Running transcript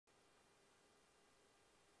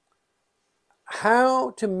How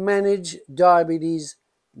to manage diabetes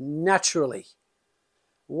naturally.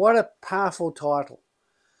 What a powerful title.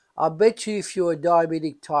 I bet you if you're a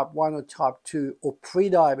diabetic type 1 or type 2 or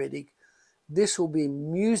pre-diabetic, this will be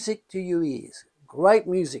music to your ears. Great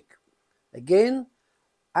music. Again,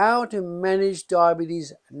 how to manage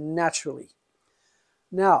diabetes naturally.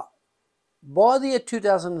 Now, by the year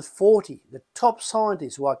 2040, the top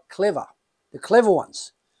scientists who are clever, the clever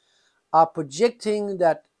ones, are projecting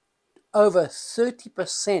that over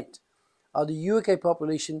 30% of the UK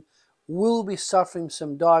population will be suffering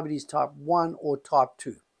from diabetes type 1 or type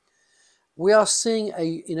 2. We are seeing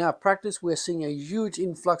in our practice, we're seeing a huge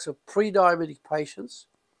influx of pre-diabetic patients,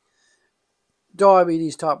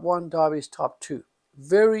 diabetes type 1, diabetes type 2.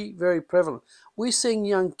 Very, very prevalent. We're seeing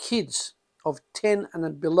young kids of 10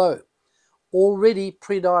 and below already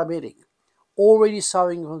pre-diabetic, already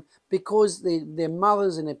suffering because their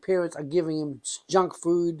mothers and their parents are giving them junk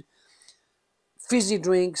food, fizzy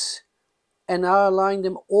drinks, and are allowing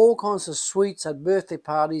them all kinds of sweets at birthday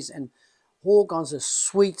parties and all kinds of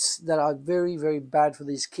sweets that are very, very bad for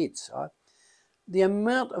these kids. Right? The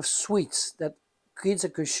amount of sweets that kids are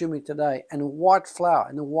consuming today, and white flour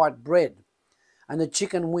and the white bread and the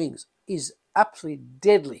chicken wings, is absolutely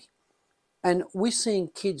deadly. And we're seeing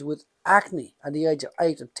kids with acne at the age of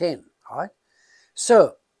 8 or 10. Right?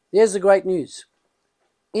 So there's the great news.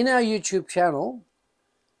 In our YouTube channel,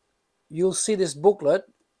 you'll see this booklet.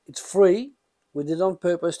 It's free. We did it on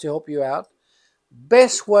purpose to help you out.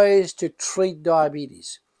 Best ways to treat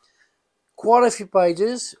diabetes. Quite a few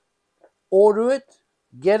pages. Order it,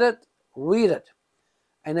 get it, read it.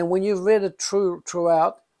 And then when you've read it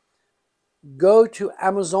throughout, go to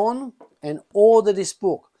Amazon and order this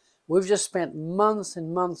book. We've just spent months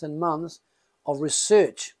and months and months of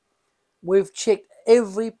research. We've checked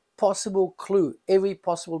every possible clue, every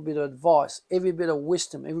possible bit of advice, every bit of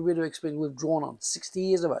wisdom, every bit of experience we've drawn on, 60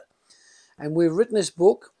 years of it. And we've written this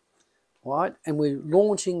book, right? And we're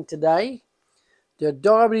launching today the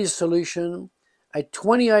Diabetes Solution, a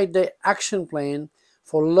 28-day action plan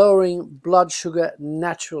for lowering blood sugar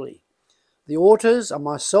naturally. The authors are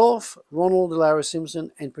myself, Ronald Delara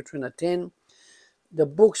Simpson, and Patrina Ten. The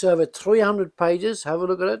book's over 300 pages. Have a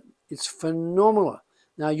look at it. It's phenomenal.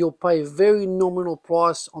 Now, you'll pay a very nominal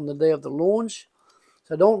price on the day of the launch.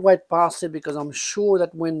 So don't wait past it, because I'm sure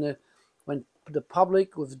that when the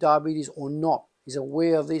public with diabetes or not is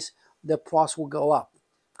aware of this, the price will go up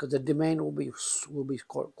because the demand will be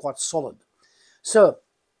quite solid. So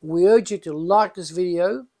we urge you to like this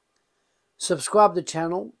video, subscribe to the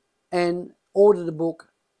channel, and order the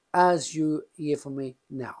book as you hear from me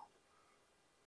now.